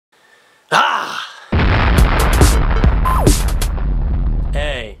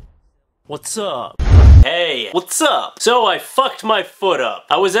What's up? Hey, what's up? So I fucked my foot up.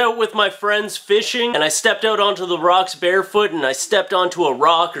 I was out with my friends fishing and I stepped out onto the rocks barefoot and I stepped onto a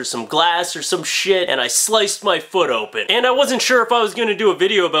rock or some glass or some shit and I sliced my foot open. And I wasn't sure if I was gonna do a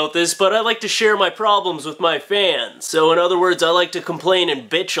video about this, but I like to share my problems with my fans. So in other words, I like to complain and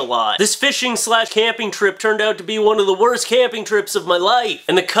bitch a lot. This fishing slash camping trip turned out to be one of the worst camping trips of my life.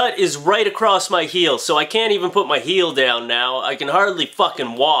 And the cut is right across my heel, so I can't even put my heel down now. I can hardly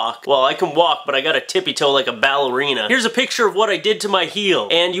fucking walk. Well, I can walk, but I got a tippy toe like a ballerina. Here's a picture of what I did to my heel,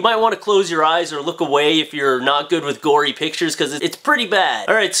 and you might want to close your eyes or look away if you're not good with gory pictures because it's pretty bad.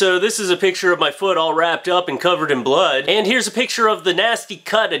 Alright, so this is a picture of my foot all wrapped up and covered in blood, and here's a picture of the nasty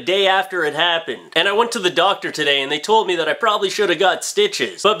cut a day after it happened. And I went to the doctor today and they told me that I probably should have got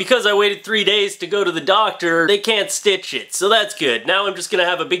stitches, but because I waited 3 days to go to the doctor, they can't stitch it, so that's good. Now I'm just gonna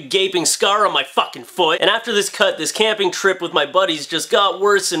have a big gaping scar on my fucking foot, and after this cut, this camping trip with my buddies just got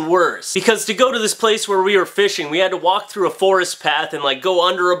worse and worse. Because to go to this place where we were fishing, we had to walk through a forest path and like go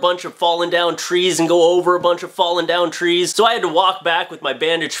under a bunch of fallen down trees and go over a bunch of fallen down trees. So I had to walk back with my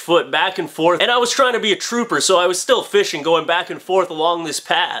bandaged foot back and forth, and I was trying to be a trooper, so I was still fishing, going back and forth along this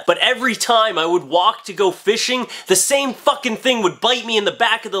path. But every time I would walk to go fishing, the same fucking thing would bite me in the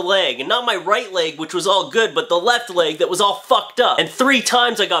back of the leg, and not my right leg, which was all good, but the left leg that was all fucked up. And 3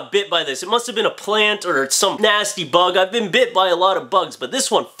 times I got bit by this. It must have been a plant or some nasty bug. I've been bit by a lot of bugs, but this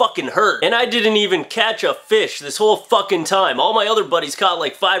one fucking hurt. And I didn't even catch a fish this whole fucking time. All my other buddies caught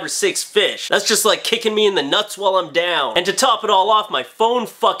like 5 or 6 fish. That's just like kicking me in the nuts while I'm down. And to top it all off, my phone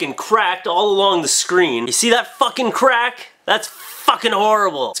fucking cracked all along the screen. You see that fucking crack? That's fucking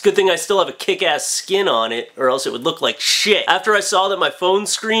horrible. It's a good thing I still have a kick-ass skin on it, or else it would look like shit. After I saw that my phone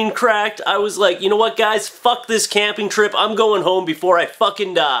screen cracked, I was like, you know what guys, fuck this camping trip, I'm going home before I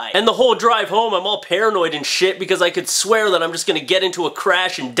fucking die. And the whole drive home, I'm all paranoid and shit because I could swear that I'm just gonna get into a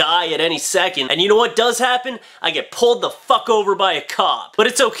crash and die at any second. And you know what does happen? I get pulled the fuck over by a cop. But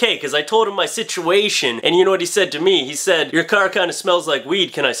it's okay, because I told him my situation, and you know what he said to me? He said, your car kind of smells like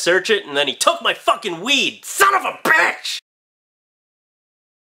weed, can I search it? And then he took my fucking weed. Son of a bitch!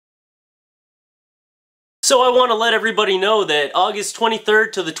 So I want to let everybody know that August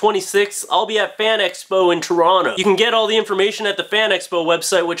 23rd to the 26th, I'll be at Fan Expo in Toronto. You can get all the information at the Fan Expo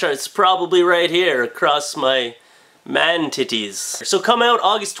website, which is probably right here across my man titties. So come out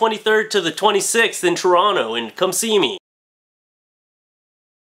August 23rd to the 26th in Toronto and come see me.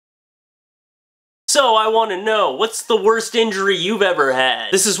 So I want to know, what's the worst injury you've ever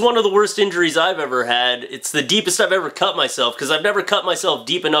had? This is one of the worst injuries I've ever had. It's the deepest I've ever cut myself, because I've never cut myself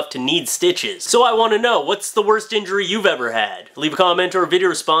deep enough to need stitches. So I want to know, what's the worst injury you've ever had? Leave a comment or a video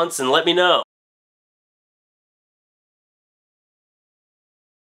response and let me know.